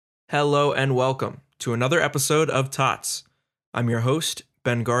Hello and welcome to another episode of Tots. I'm your host,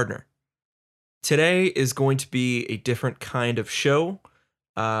 Ben Gardner. Today is going to be a different kind of show.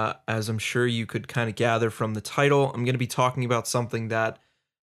 As I'm sure you could kind of gather from the title, I'm going to be talking about something that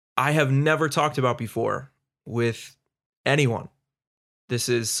I have never talked about before with anyone. This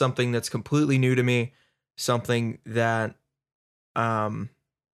is something that's completely new to me, something that um,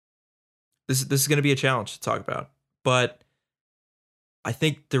 this is going to be a challenge to talk about. But I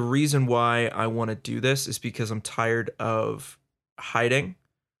think the reason why I want to do this is because I'm tired of hiding.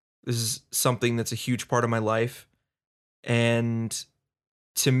 This is something that's a huge part of my life. And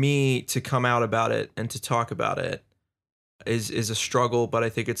to me, to come out about it and to talk about it is a struggle, but I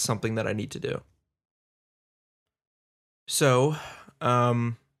think it's something that I need to do. So,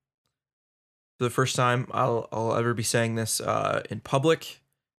 um, for the first time I'll ever be saying this in public,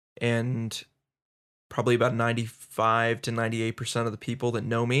 and probably about 95 to 98% of the people that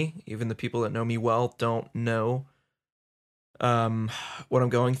know me, even the people that know me well, don't know um, what I'm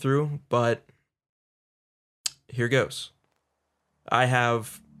going through, but here goes. I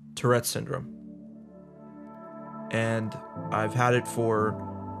have Tourette's syndrome, and I've had it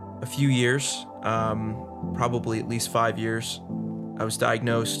for a few years, probably at least 5 years. I was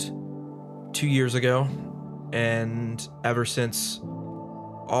diagnosed 2 years ago, and ever since,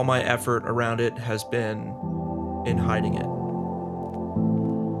 all my effort around it has been in hiding it.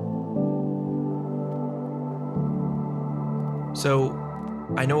 So,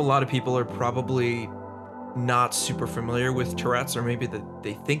 I know a lot of people are probably not super familiar with Tourette's, or maybe that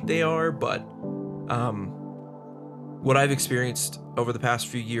they think they are, but um, what I've experienced over the past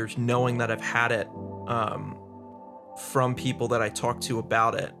few years, knowing that I've had it, um, from people that I talk to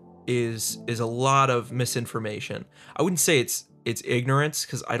about it, is a lot of misinformation. I wouldn't say it's ignorance,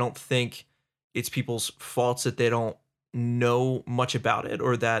 because I don't think it's people's faults that they don't know much about it,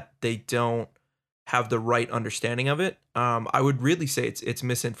 or that they don't have the right understanding of it. I would really say it's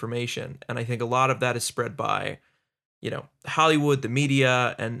misinformation, and I think a lot of that is spread by Hollywood, the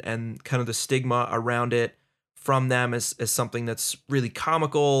media, and kind of the stigma around it from them as something that's really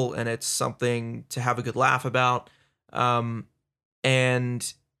comical, and it's something to have a good laugh about.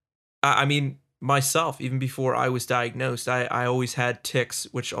 And I mean, myself, even before I was diagnosed, I always had tics,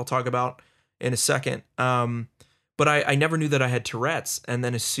 which I'll talk about in a second. But I never knew that I had Tourette's. And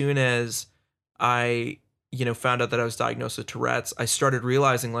then as soon as I, found out that I was diagnosed with Tourette's, I started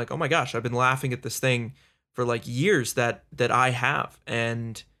realizing, like, oh my gosh, I've been laughing at this thing for like years that I have.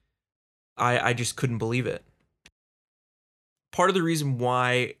 And I just couldn't believe it. Part of the reason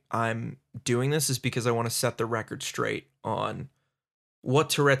why I'm doing this is because I want to set the record straight on what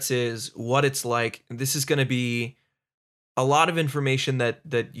Tourette's is, what it's like. This is going to be a lot of information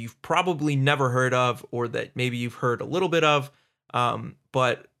that you've probably never heard of, or that maybe you've heard a little bit of.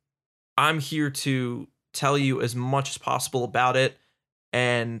 But I'm here to tell you as much as possible about it,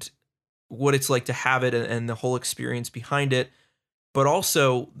 and what it's like to have it, and the whole experience behind it. But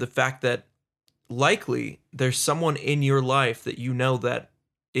also the fact that likely there's someone in your life that that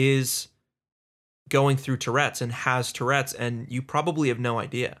is going through Tourette's and has Tourette's, and you probably have no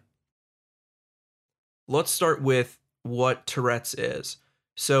idea. Let's start with what Tourette's is.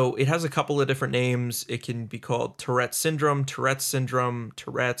 So it has a couple of different names. It can be called Tourette's syndrome,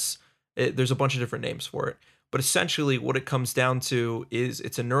 Tourette's. There's a bunch of different names for it. But essentially, what it comes down to is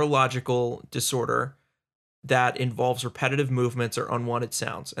it's a neurological disorder that involves repetitive movements or unwanted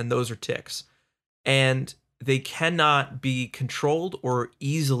sounds, and those are tics. And they cannot be controlled or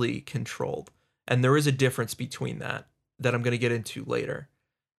easily controlled. And there is a difference between that I'm going to get into later.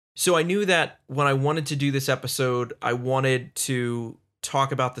 So I knew that when I wanted to do this episode, I wanted to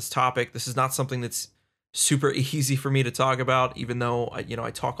talk about this topic. This is not something that's super easy for me to talk about, even though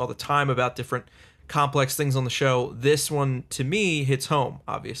I talk all the time about different complex things on the show. This one to me hits home,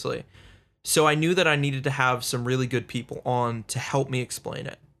 obviously. So I knew that I needed to have some really good people on to help me explain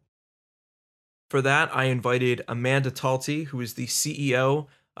it. For that, I invited Amanda Talty, who is the CEO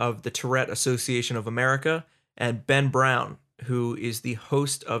of the Tourette Association of America, and Ben Brown, who is the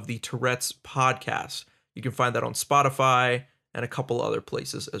host of the Tourette's podcast. You can find that on Spotify and a couple other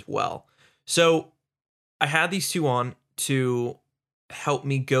places as well. So I had these two on to help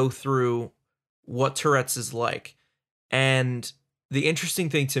me go through what Tourette's is like. And the interesting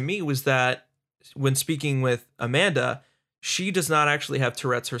thing to me was that when speaking with Amanda, she does not actually have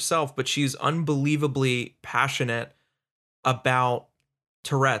Tourette's herself, but she's unbelievably passionate about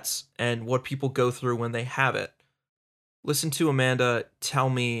Tourette's and what people go through when they have it. Listen to Amanda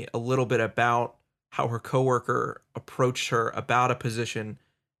tell me a little bit about how her coworker approached her about a position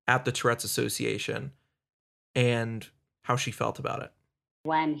at the Tourette's Association and how she felt about it.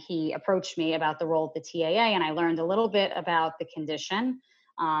 when he approached me about the role at the TAA, and I learned a little bit about the condition,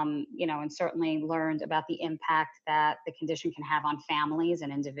 and certainly learned about the impact that the condition can have on families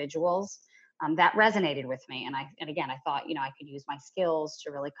and individuals. That resonated with me, and again, I thought, I could use my skills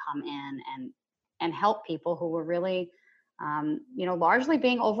to really come in and help people who were really, largely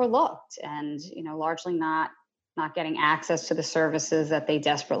being overlooked, and largely not getting access to the services that they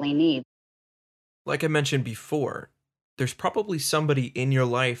desperately need. Like I mentioned before, there's probably somebody in your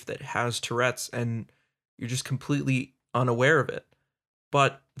life that has Tourette's and you're just completely unaware of it.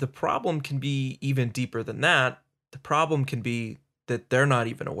 But the problem can be even deeper than that. The problem can be that they're not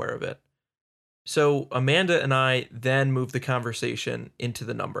even aware of it. So Amanda and I then moved the conversation into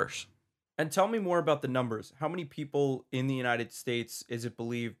the numbers. And tell me more about the numbers. How many people in the United States is it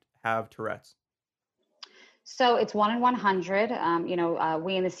believed have Tourette's? So it's 1 in 100.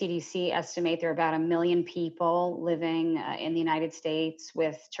 We in the CDC estimate there are about 1 million people living in the United States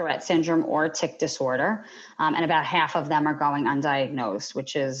with Tourette syndrome or tic disorder, and about half of them are going undiagnosed,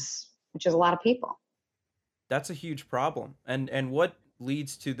 which is a lot of people. That's a huge problem. And what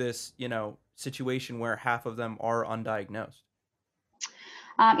leads to this, situation where half of them are undiagnosed?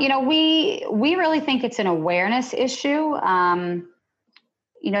 We really think it's an awareness issue.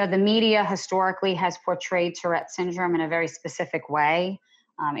 The media historically has portrayed Tourette syndrome in a very specific way,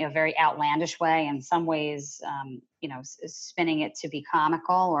 in a very outlandish way, in some ways, spinning it to be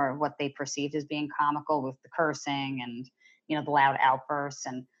comical, or what they perceived as being comical, with the cursing and, the loud outbursts.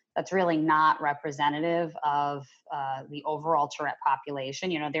 And that's really not representative of the overall Tourette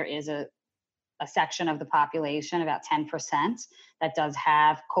population. There is a section of the population, about 10%, that does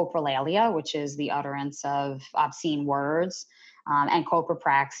have coprolalia, which is the utterance of obscene words, and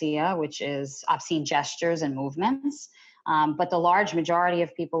copropraxia, which is obscene gestures and movements. But the large majority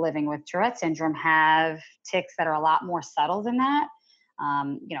of people living with Tourette syndrome have tics that are a lot more subtle than that.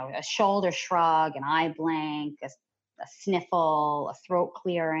 A shoulder shrug, an eye blink, a sniffle, a throat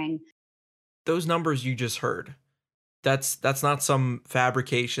clearing. Those numbers you just heard, that's not some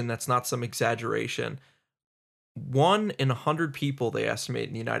fabrication, that's not some exaggeration. 1 in 100 people they estimate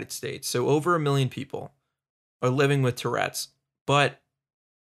in the United States, so over 1 million people, are living with Tourette's. But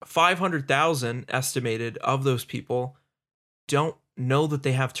 500,000 estimated of those people don't know that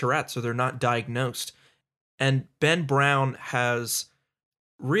they have Tourette's, so they're not diagnosed. And Ben Brown has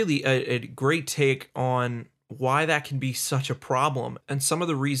really a great take on why that can be such a problem and some of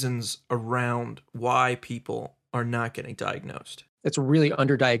the reasons around why people are not getting diagnosed. It's a really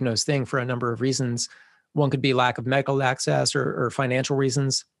underdiagnosed thing for a number of reasons. One could be lack of medical access or financial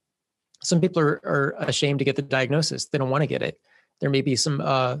reasons. Some people are ashamed to get the diagnosis. They don't want to get it. There may be some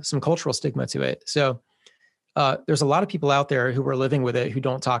cultural stigma to it. So there's a lot of people out there who are living with it who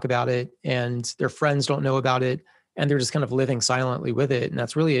don't talk about it, and their friends don't know about it, and they're just kind of living silently with it. And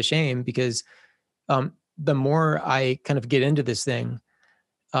that's really a shame, because the more I kind of get into this thing,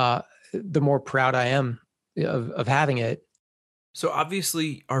 the more proud I am of having it. So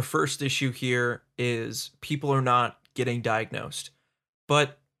obviously, our first issue here is people are not getting diagnosed.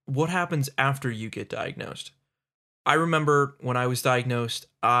 But what happens after you get diagnosed? I remember when I was diagnosed,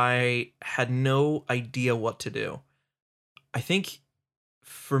 I had no idea what to do. I think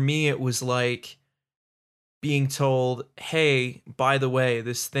for me, it was like being told, "Hey, by the way,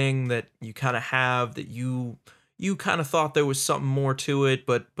 this thing that you kind of have that you kind of thought there was something more to it,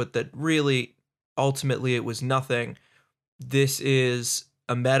 but that really ultimately it was nothing. This is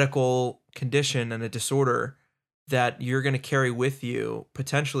a medical condition and a disorder that you're going to carry with you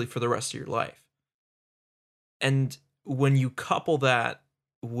potentially for the rest of your life." And when you couple that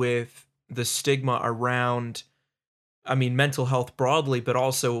with the stigma around, I mean, mental health broadly, but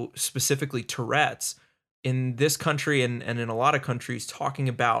also specifically Tourette's, in this country and in a lot of countries, talking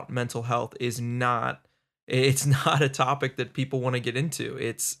about mental health is not, it's not a topic that people want to get into.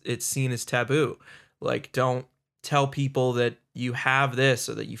 It's seen as taboo. Like, don't tell people that you have this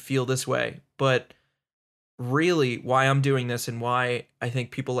or that you feel this way. But really, why I'm doing this and why I think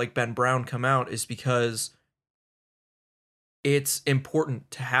people like Ben Brown come out is because it's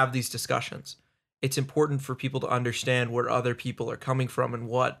important to have these discussions. It's important for people to understand where other people are coming from and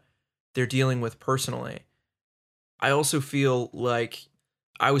what they're dealing with personally. I also feel like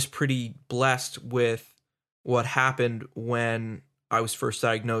I was pretty blessed with what happened when I was first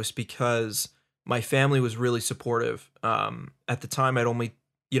diagnosed because my family was really supportive. At the time, I'd only,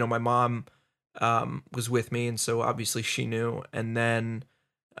 my mom was with me, and so obviously she knew. And then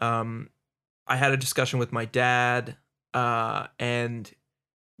um, I had a discussion with my dad, and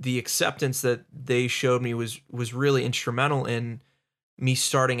the acceptance that they showed me was really instrumental in me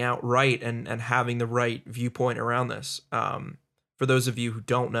starting out right and having the right viewpoint around this. For those of you who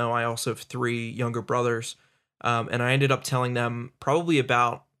don't know, I also have three younger brothers, and I ended up telling them probably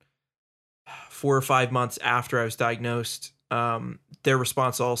about 4 or 5 months after I was diagnosed. Their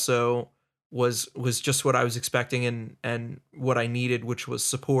response also was just what I was expecting and what I needed, which was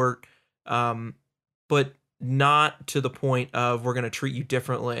support, um, but not to the point of we're going to treat you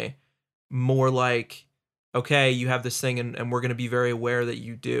differently. More like, okay, you have this thing, and we're going to be very aware that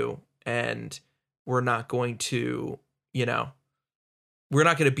you do, and we're not going to, you know, we're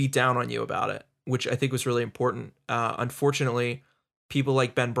not going to beat down on you about it, which I think was really important. Unfortunately, people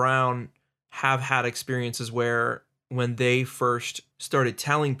like Ben Brown have had experiences where when they first started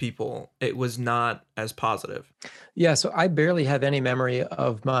telling people, it was not as positive. Yeah, so I barely have any memory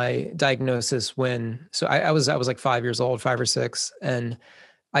of my diagnosis when, so I was like 5 years old, 5 or 6, and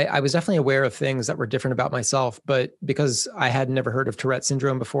I was definitely aware of things that were different about myself, but because I had never heard of Tourette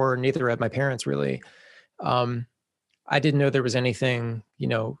syndrome before, neither had my parents really. Um, I didn't know there was anything,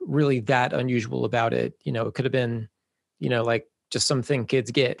 really that unusual about it. It could have been, like just something kids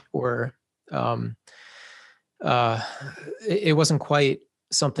get, or um, uh, it wasn't quite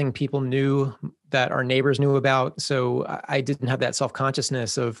something people knew that our neighbors knew about. So I didn't have that self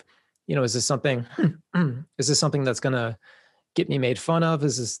consciousness of, is this something, is this something that's gonna get me made fun of?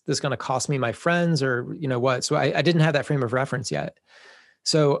 Is this going to cost me my friends, or what? So I didn't have that frame of reference yet.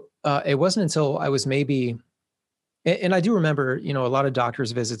 So it wasn't until I was maybe, and I do remember, a lot of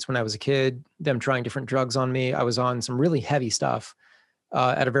doctor's visits when I was a kid, them trying different drugs on me. I was on some really heavy stuff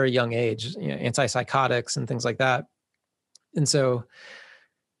at a very young age, antipsychotics and things like that. And so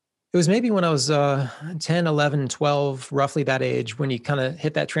it was maybe when I was 10, 11, 12, roughly that age, when you kind of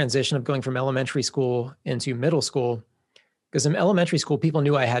hit that transition of going from elementary school into middle school. Because in elementary school, people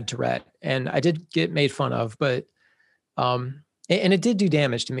knew I had Tourette, and I did get made fun of, but and it did do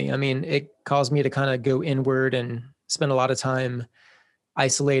damage to me. I mean, it caused me to kind of go inward and spend a lot of time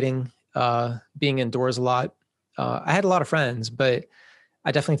isolating, being indoors a lot. I had a lot of friends, but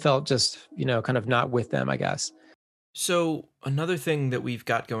I definitely felt just, kind of not with them, I guess. So, another thing that we've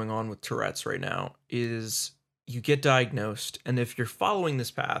got going on with Tourette's right now is you get diagnosed, and if you're following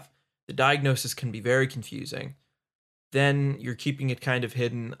this path, the diagnosis can be very confusing. Then you're keeping it kind of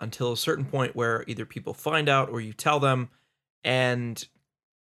hidden until a certain point where either people find out or you tell them, and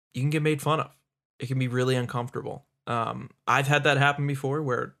you can get made fun of. It can be really uncomfortable. I've had that happen before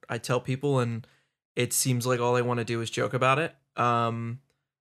where I tell people and it seems like all they want to do is joke about it. And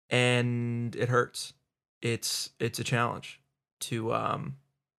it hurts. It's a challenge to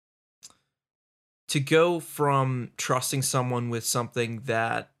go from trusting someone with something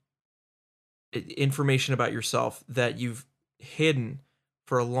that information about yourself that you've hidden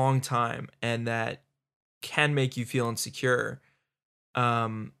for a long time and that can make you feel insecure,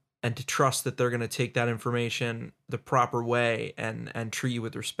 and to trust that they're going to take that information the proper way and treat you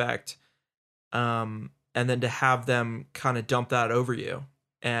with respect, and then to have them kind of dump that over you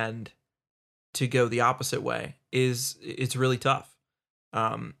and to go the opposite way is it's really tough.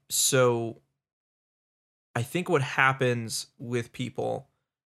 So I think what happens with people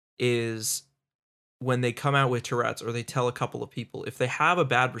is when they come out with Tourette's or they tell a couple of people, if they have a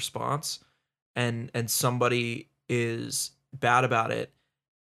bad response and somebody is bad about it,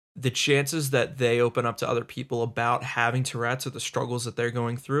 the chances that they open up to other people about having Tourette's or the struggles that they're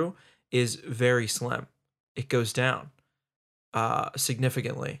going through is very slim. It goes down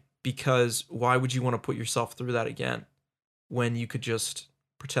significantly, because why would you want to put yourself through that again when you could just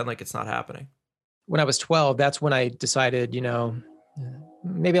pretend like it's not happening? When I was 12, that's when I decided,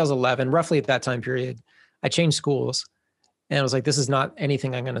 maybe I was 11, roughly at that time period, I changed schools. And I was like, this is not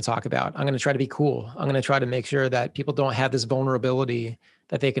anything I'm going to talk about. I'm going to try to be cool. I'm going to try to make sure that people don't have this vulnerability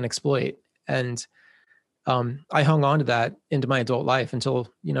that they can exploit. And I hung on to that into my adult life until,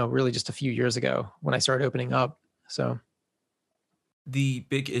 really just a few years ago when I started opening up. So The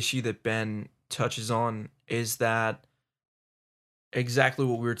big issue that Ben touches on is that exactly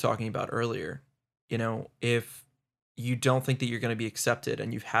what we were talking about earlier. If you don't think that you're going to be accepted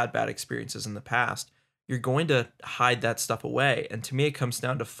and you've had bad experiences in the past, you're going to hide that stuff away. And to me, it comes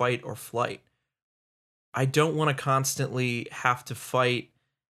down to fight or flight. I don't want to constantly have to fight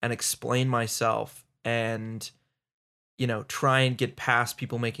and explain myself and, try and get past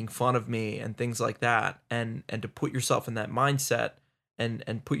people making fun of me and things like that. And to put yourself in that mindset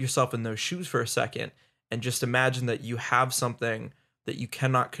and put yourself in those shoes for a second and just imagine that you have something that you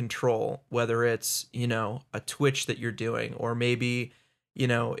cannot control, whether it's, a twitch that you're doing, or maybe,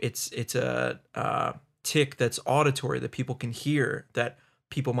 it's a tick that's auditory that people can hear, that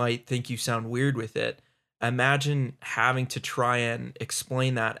people might think you sound weird with it. Imagine having to try and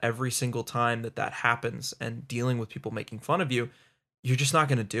explain that every single time that happens and dealing with people making fun of you. you're just not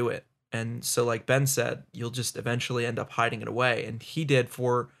going to do it. And so, like Ben said, you'll just eventually end up hiding it away. And he did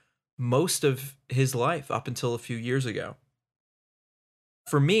for most of his life up until a few years ago.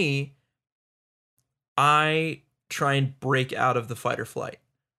 For me, I try and break out of the fight or flight.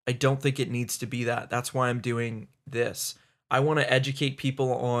 I don't think it needs to be that. That's why I'm doing this. I want to educate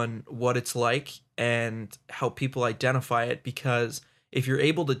people on what it's like and help people identify it, because if you're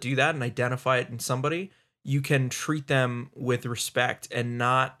able to do that and identify it in somebody, you can treat them with respect and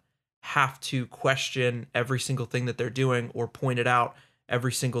not have to question every single thing that they're doing or point it out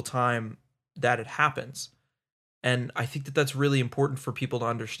every single time that it happens. And I think that that's really important for people to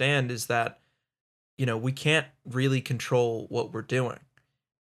understand, is that, we can't really control what we're doing.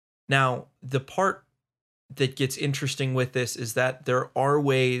 Now, the part that gets interesting with this is that there are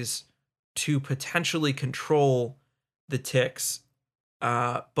ways to potentially control the tics,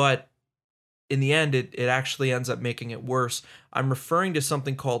 but in the end, it actually ends up making it worse. I'm referring to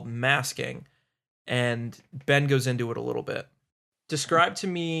something called masking, and Ben goes into it a little bit. Describe to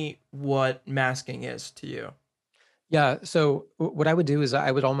me what masking is to you. Yeah. So what I would do is I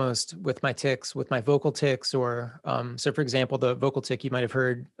would almost, with my tics, with my vocal tics, or so for example, the vocal tic you might have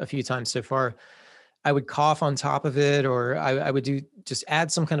heard a few times so far, I would cough on top of it, or I would just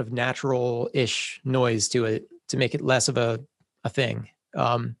add some kind of natural-ish noise to it to make it less of a thing.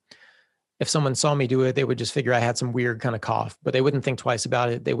 If someone saw me do it, they would just figure I had some weird kind of cough, but they wouldn't think twice about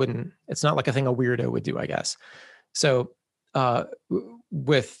it. It's not like a thing a weirdo would do, I guess. So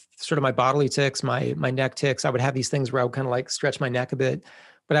with sort of my bodily tics, my neck tics, I would have these things where I would kind of like stretch my neck a bit,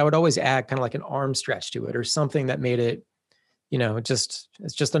 but I would always add kind of like an arm stretch to it or something that made it,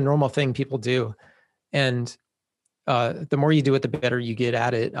 it's just a normal thing people do. And the more you do it, the better you get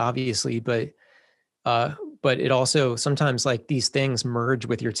at it, obviously. But it also sometimes, like, these things merge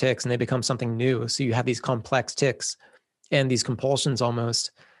with your tics and they become something new. So you have these complex tics and these compulsions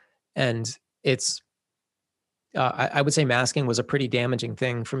almost. And it's, I would say masking was a pretty damaging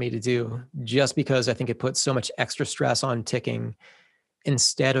thing for me to do, just because I think it puts so much extra stress on ticking,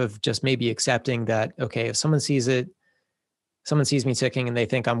 instead of just maybe accepting that, okay, if someone sees me ticking and they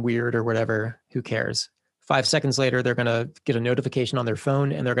think I'm weird or whatever, who cares? 5 seconds later, they're going to get a notification on their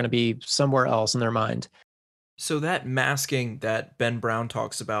phone and they're going to be somewhere else in their mind. So that masking that Ben Brown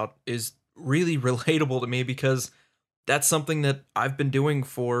talks about is really relatable to me, because that's something that I've been doing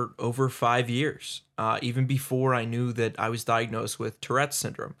for over 5 years, even before I knew that I was diagnosed with Tourette's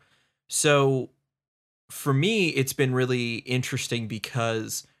syndrome. So for me, it's been really interesting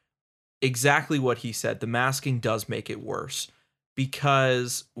because exactly what he said, the masking does make it worse.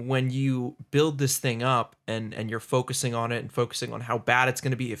 Because when you build this thing up and you're focusing on it and focusing on how bad it's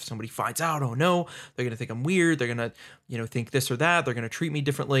going to be if somebody finds out, oh no, they're going to think I'm weird, they're going to think this or that, they're going to treat me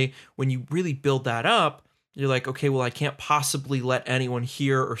differently. When you really build that up, you're like, okay, well, I can't possibly let anyone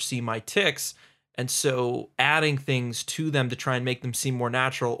hear or see my tics. And so adding things to them to try and make them seem more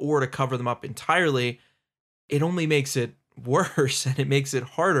natural or to cover them up entirely, it only makes it worse and it makes it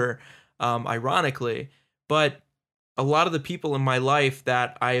harder, ironically. But a lot of the people in my life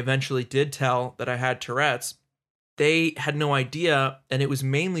that I eventually did tell that I had Tourette's, they had no idea. And it was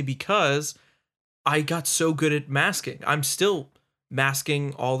mainly because I got so good at masking. I'm still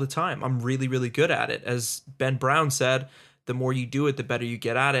masking all the time. I'm really, really good at it. As Ben Brown said, the more you do it, the better you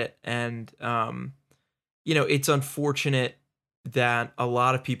get at it. And, it's unfortunate that a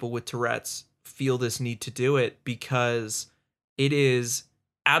lot of people with Tourette's feel this need to do it, because it is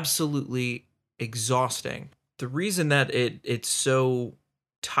absolutely exhausting. The reason that it's so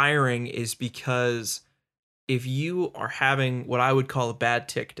tiring is because if you are having what I would call a bad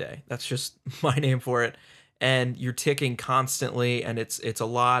tick day, that's just my name for it, and you're ticking constantly and it's a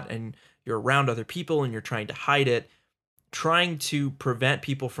lot, and you're around other people and you're trying to hide it, trying to prevent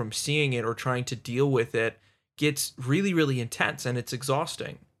people from seeing it or trying to deal with it gets really, really intense and it's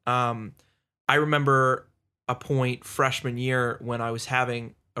exhausting. I remember a point freshman year when I was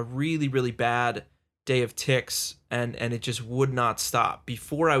having a really, really bad day of tics, and it just would not stop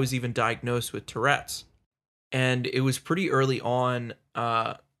before I was even diagnosed with Tourette's. And it was pretty early on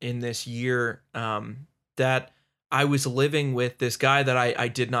in this year that I was living with this guy that I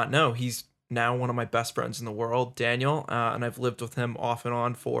did not know. He's now one of my best friends in the world, Daniel, and I've lived with him off and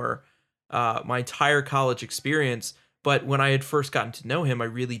on for my entire college experience. But when I had first gotten to know him, I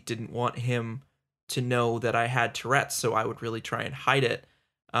really didn't want him to know that I had Tourette's, so I would really try and hide it.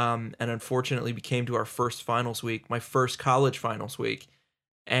 And unfortunately, we came to our first finals week, my first college finals week,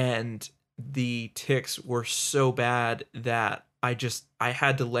 and the tics were so bad that I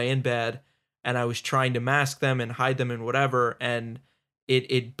had to lay in bed, and I was trying to mask them and hide them and whatever, and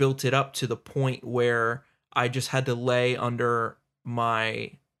it built it up to the point where I just had to lay under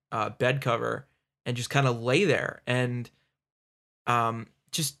my bed cover and just kind of lay there. And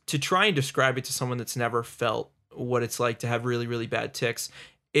just to try and describe it to someone that's never felt what it's like to have really, really bad tics,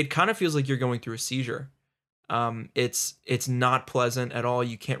 it kind of feels like you're going through a seizure. It's not pleasant at all.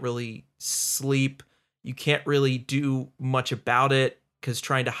 You can't really sleep. You can't really do much about it because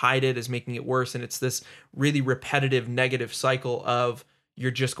trying to hide it is making it worse. And it's this really repetitive negative cycle of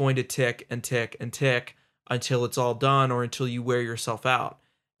you're just going to tick and tick and tick until it's all done or until you wear yourself out.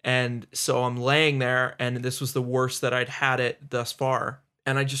 And so I'm laying there, and this was the worst that I'd had it thus far.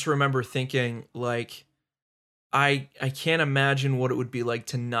 And I just remember thinking, like, I can't imagine what it would be like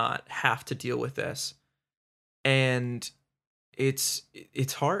to not have to deal with this. And it's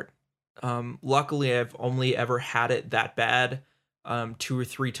hard. Luckily, I've only ever had it that bad 2 or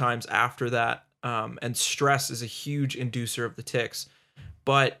 3 times after that. And stress is a huge inducer of the tics.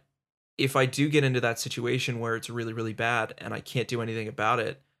 But if I do get into that situation where it's really, really bad and I can't do anything about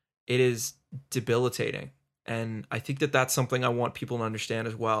it, it is debilitating. And I think that that's something I want people to understand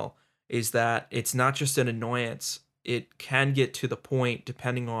as well, is that it's not just an annoyance. It can get to the point,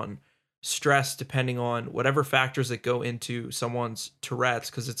 depending on stress, depending on whatever factors that go into someone's Tourette's,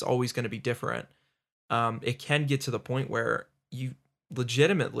 because it's always going to be different. It can get to the point where you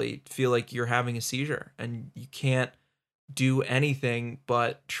legitimately feel like you're having a seizure and you can't do anything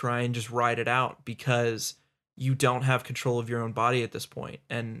but try and just ride it out because you don't have control of your own body at this point.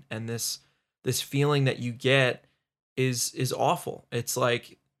 And this feeling that you get is awful. It's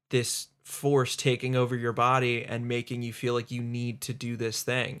like this force taking over your body and making you feel like you need to do this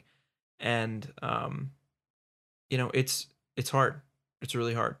thing. And it's hard. It's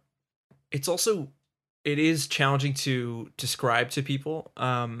really hard. It is challenging to describe to people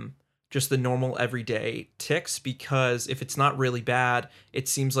just the normal everyday tics, because if it's not really bad, it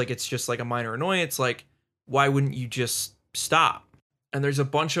seems like it's just like a minor annoyance. Like, why wouldn't you just stop? And there's a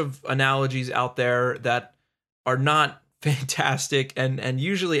bunch of analogies out there that are not fantastic, and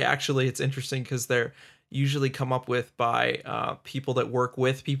usually, actually, it's interesting because they're usually come up with by people that work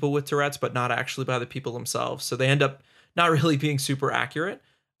with people with Tourette's, but not actually by the people themselves. So they end up not really being super accurate.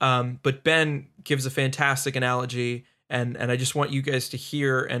 But Ben gives a fantastic analogy, and I just want you guys to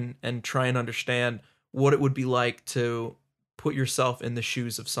hear and try and understand what it would be like to put yourself in the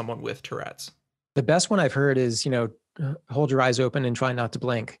shoes of someone with Tourette's. The best one I've heard is, hold your eyes open and try not to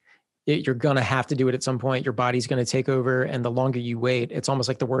blink. You're going to have to do it at some point. Your body's going to take over. And the longer you wait, it's almost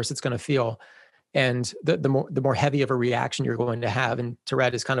like the worse it's going to feel. And the more heavy of a reaction you're going to have. And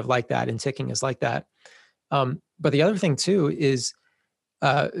Tourette is kind of like that. And ticking is like that. But the other thing too is,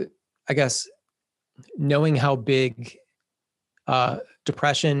 I guess, knowing how big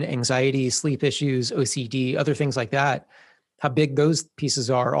depression, anxiety, sleep issues, OCD, other things like that, how big those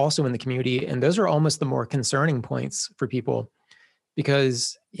pieces are also in the community. And those are almost the more concerning points for people,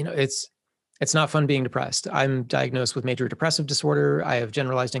 because, it's not fun being depressed. I'm diagnosed with major depressive disorder. I have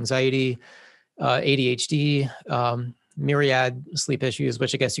generalized anxiety, ADHD, myriad sleep issues,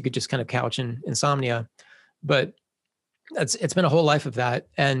 which I guess you could just kind of couch in insomnia. But it's been a whole life of that.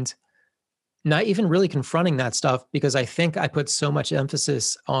 And not even really confronting that stuff, because I think I put so much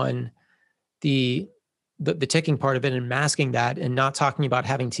emphasis on the ticking part of it and masking that and not talking about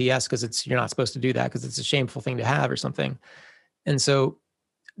having TS, because you're not supposed to do that because it's a shameful thing to have or something. And so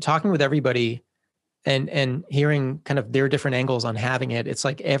talking with everybody and hearing kind of their different angles on having it, it's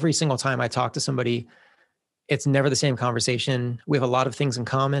like every single time I talk to somebody, it's never the same conversation. We have a lot of things in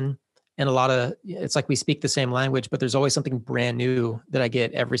common, and it's like we speak the same language, but there's always something brand new that I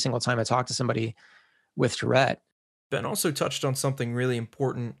get every single time I talk to somebody with Tourette. Ben also touched on something really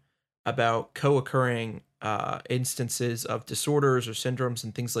important about co-occurring instances of disorders or syndromes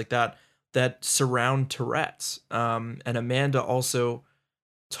and things like that surround Tourette's. And Amanda also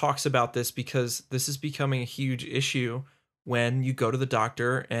talks about this because this is becoming a huge issue when you go to the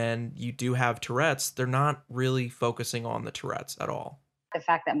doctor and you do have Tourette's. They're not really focusing on the Tourette's at all. The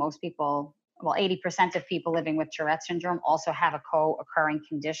fact that most people, 80% of people living with Tourette syndrome also have a co-occurring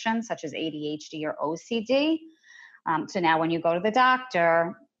condition such as ADHD or OCD. So now when you go to the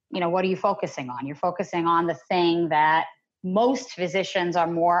doctor, what are you focusing on? You're focusing on the thing that most physicians are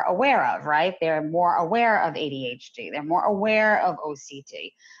more aware of, right? They're more aware of ADHD. They're more aware of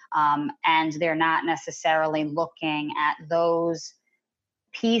OCD. And they're not necessarily looking at those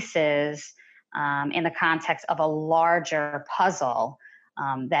pieces in the context of a larger puzzle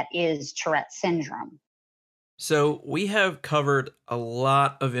that is Tourette syndrome. So we have covered a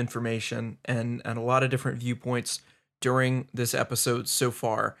lot of information and a lot of different viewpoints during this episode so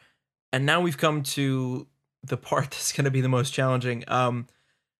far. And now we've come to the part that's going to be the most challenging.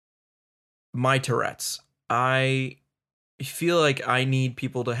 My Tourette's. I feel like I need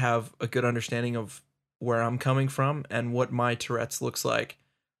people to have a good understanding of where I'm coming from and what my Tourette's looks like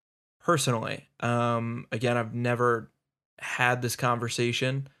personally. Again, I've never had this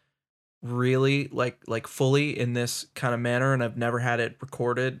conversation really like fully in this kind of manner, and I've never had it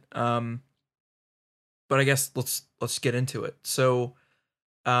recorded. But I guess let's get into it. So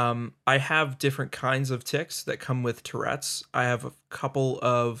I have different kinds of tics that come with Tourette's. I have a couple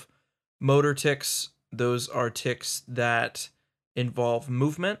of motor tics. Those are tics that involve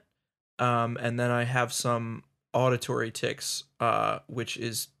movement. And then I have some auditory tics, which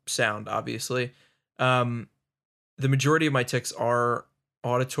is sound, obviously. Um, the majority of my tics are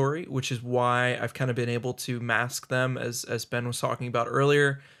auditory, which is why I've kind of been able to mask them, as Ben was talking about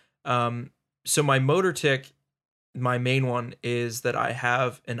earlier. So my motor tic, my main one, is that I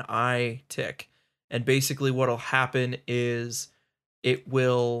have an eye tic, and basically what'll happen is it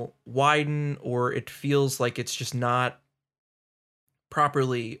will widen, or it feels like it's just not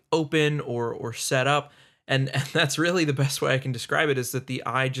properly open or set up, and that's really the best way I can describe it, is that the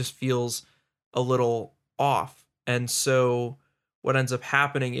eye just feels a little off. And so what ends up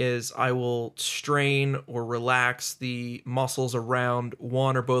happening is I will strain or relax the muscles around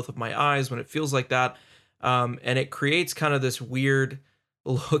one or both of my eyes when it feels like that, and it creates kind of this weird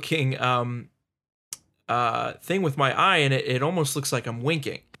looking thing with my eye, and it almost looks like I'm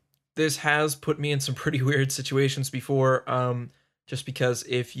winking. This has put me in some pretty weird situations before, just because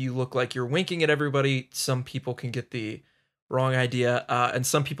if you look like you're winking at everybody, some people can get the wrong idea, and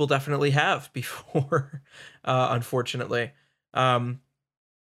some people definitely have before, unfortunately. Um,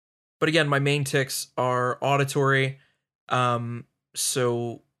 but again, my main tics are auditory.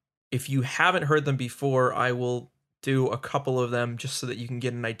 So if you haven't heard them before, I will do a couple of them just so that you can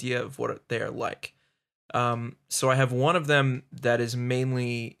get an idea of what they are like. So I have one of them that is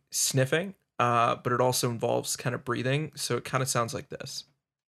mainly sniffing, but it also involves kind of breathing. So it kind of sounds like this.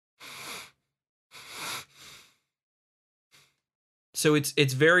 So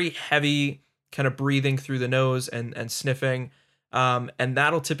it's very heavy, kind of breathing through the nose and sniffing. And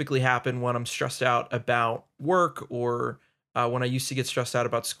that'll typically happen when I'm stressed out about work, or when I used to get stressed out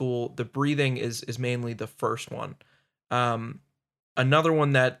about school. The breathing is mainly the first one. Another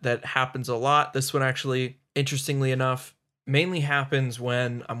one that happens a lot, this one actually, interestingly enough, mainly happens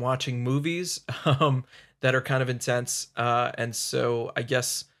when I'm watching movies that are kind of intense. And so I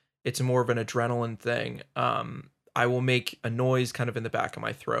guess it's more of an adrenaline thing. I will make a noise kind of in the back of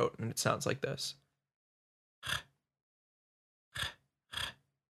my throat, and it sounds like this.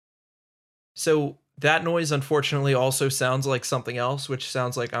 So that noise, unfortunately, also sounds like something else, which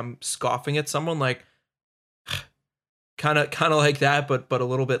sounds like I'm scoffing at someone, like kind of like that, but a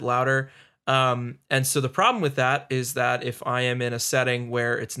little bit louder. And so the problem with that is that if I am in a setting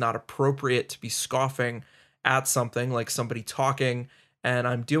where it's not appropriate to be scoffing at something, like somebody talking, and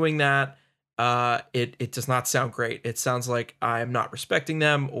I'm doing that, it does not sound great. It sounds like I'm not respecting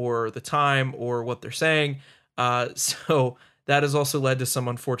them or the time or what they're saying. So that has also led to some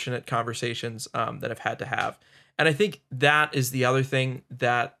unfortunate conversations, that I've had to have. And I think that is the other thing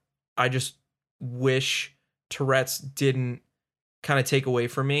that I just wish Tourette's didn't kind of take away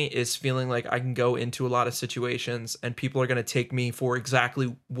from me, is feeling like I can go into a lot of situations and people are going to take me for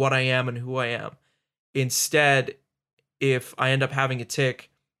exactly what I am and who I am. Instead, if I end up having a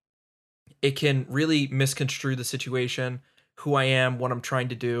tic, it can really misconstrue the situation, who I am, what I'm trying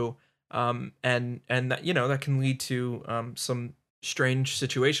to do, and that, that can lead to some strange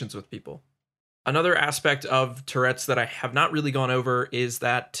situations with people. Another aspect of Tourette's that I have not really gone over is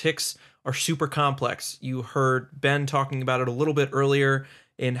that tics are super complex. You heard Ben talking about it a little bit earlier,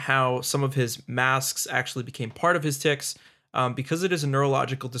 in how some of his masks actually became part of his tics. Because it is a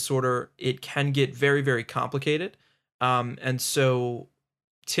neurological disorder, it can get very, very complicated. And so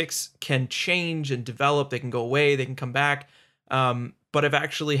tics can change and develop. They can go away, they can come back. But I've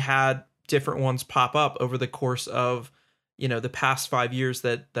actually had different ones pop up over the course of, the past 5 years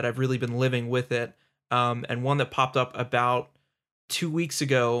that I've really been living with it. And one that popped up about 2 weeks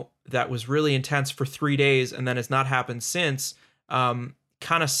ago that was really intense for 3 days and then has not happened since. Kind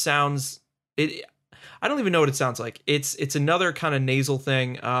of sounds it. I don't even know what it sounds like. It's another kind of nasal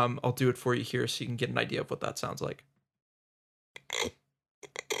thing. I'll do it for you here so you can get an idea of what that sounds like.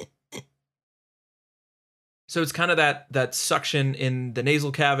 So it's kind of that suction in the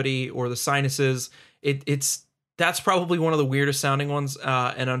nasal cavity or the sinuses. That's probably one of the weirdest sounding ones.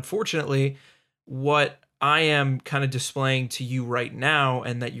 And unfortunately, what I am kind of displaying to you right now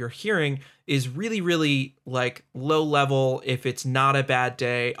and that you're hearing is really, really like low level. If it's not a bad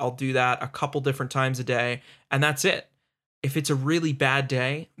day, I'll do that a couple different times a day, and that's it. If it's a really bad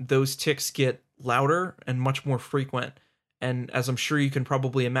day, those tics get louder and much more frequent. And as I'm sure you can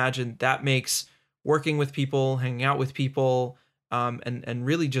probably imagine, that makes working with people, hanging out with people, and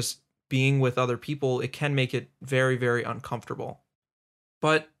really just being with other people, it can make it very, very uncomfortable.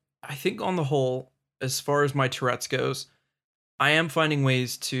 But I think on the whole, as far as my Tourette's goes, I am finding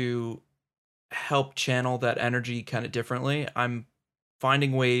ways to help channel that energy kind of differently. I'm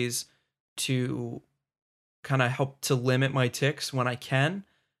finding ways to kind of help to limit my tics when I can.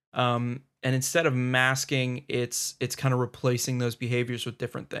 And instead of masking, it's kind of replacing those behaviors with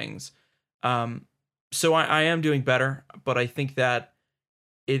different things. So I am doing better, but I think that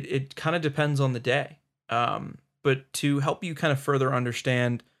it kind of depends on the day. But to help you kind of further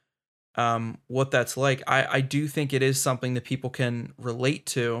understand what that's like, I do think it is something that people can relate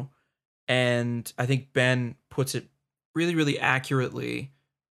to. And I think Ben puts it really, really accurately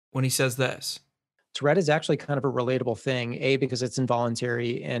when he says this. Tourette is actually kind of a relatable thing, A, because it's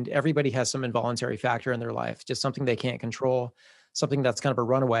involuntary, and everybody has some involuntary factor in their life, just something they can't control, something that's kind of a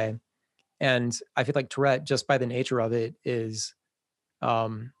runaway. And I feel like Tourette, just by the nature of it, is,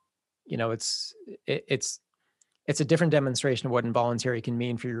 it's a different demonstration of what involuntary can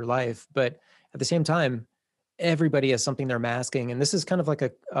mean for your life. But at the same time, everybody has something they're masking. And this is kind of like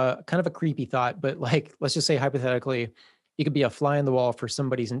a kind of a creepy thought, but like, let's just say hypothetically, you could be a fly on the wall for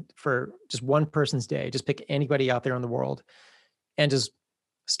for just one person's day. Just pick anybody out there in the world and just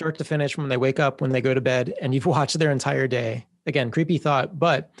start to finish, when they wake up, when they go to bed, and you've watched their entire day. Again, creepy thought,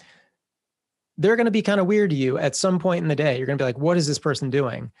 but they're going to be kind of weird to you at some point in the day. You're going to be like, what is this person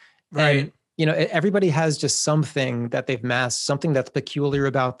doing? Right. And, everybody has just something that they've masked, something that's peculiar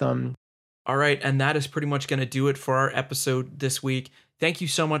about them. All right. And that is pretty much going to do it for our episode this week. Thank you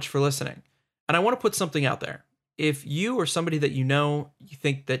so much for listening. And I want to put something out there. If you or somebody that you know, you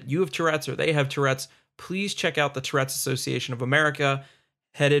think that you have Tourette's or they have Tourette's, please check out the Tourette's Association of America,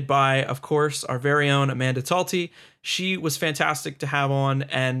 headed by, of course, our very own Amanda Talty. She was fantastic to have on,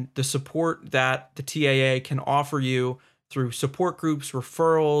 and the support that the TAA can offer you through support groups,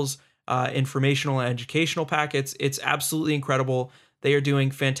 referrals, informational and educational packets, it's absolutely incredible. They are doing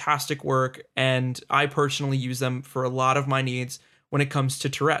fantastic work, and I personally use them for a lot of my needs when it comes to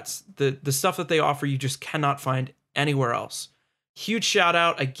Tourette's. The stuff that they offer you just cannot find anywhere else. Huge shout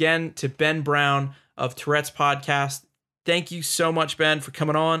out again to Ben Brown of Tourette's Podcast. Thank you so much, Ben, for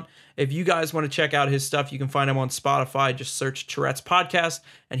coming on. If you guys want to check out his stuff, you can find him on Spotify. Just search Tourette's Podcast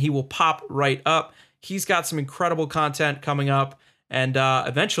and he will pop right up. He's got some incredible content coming up, and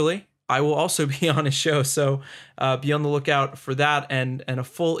eventually I will also be on his show. So be on the lookout for that and a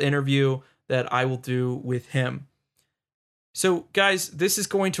full interview that I will do with him. So, guys, this is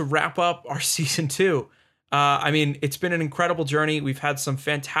going to wrap up our season 2. It's been an incredible journey. We've had some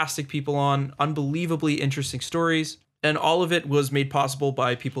fantastic people on, unbelievably interesting stories, and all of it was made possible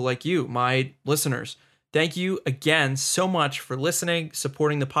by people like you, my listeners. Thank you again so much for listening,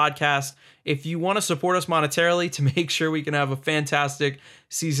 supporting the podcast. If you want to support us monetarily to make sure we can have a fantastic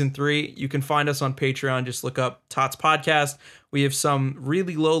season 3, you can find us on Patreon. Just look up Tots Podcast. We have some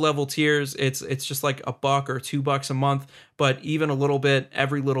really low level tiers. It's just like $1 or $2 a month, but even a little bit,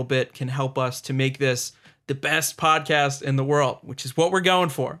 every little bit can help us to make this the best podcast in the world, which is what we're going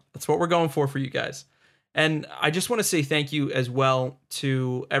for. That's what we're going for you guys. And I just want to say thank you as well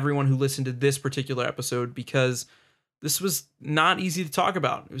to everyone who listened to this particular episode, because this was not easy to talk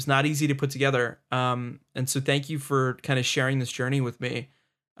about. It was not easy to put together. And so thank you for kind of sharing this journey with me,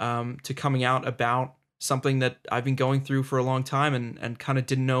 to coming out about something that I've been going through for a long time and kind of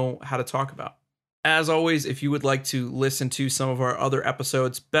didn't know how to talk about. As always, if you would like to listen to some of our other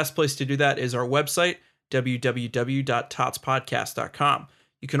episodes, best place to do that is our website, www.totspodcast.com.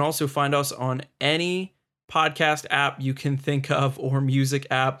 You can also find us on any podcast app you can think of, or music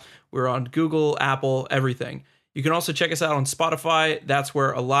app. We're on Google, Apple, everything. You can also check us out on Spotify. That's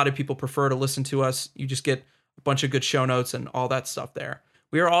where a lot of people prefer to listen to us. You just get a bunch of good show notes and all that stuff there.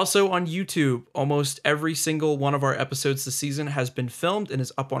 We are also on YouTube. Almost every single one of our episodes this season has been filmed and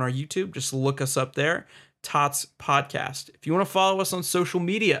is up on our YouTube. Just look us up there, Tots Podcast. If you want to follow us on social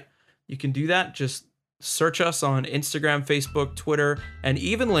media, you can do that. Just search us on Instagram, Facebook, Twitter, and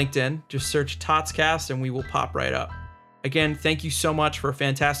even LinkedIn. Just search TotsCast and we will pop right up. Again, thank you so much for a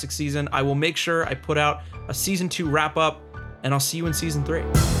fantastic season. I will make sure I put out a season 2 wrap up, and I'll see you in season 3.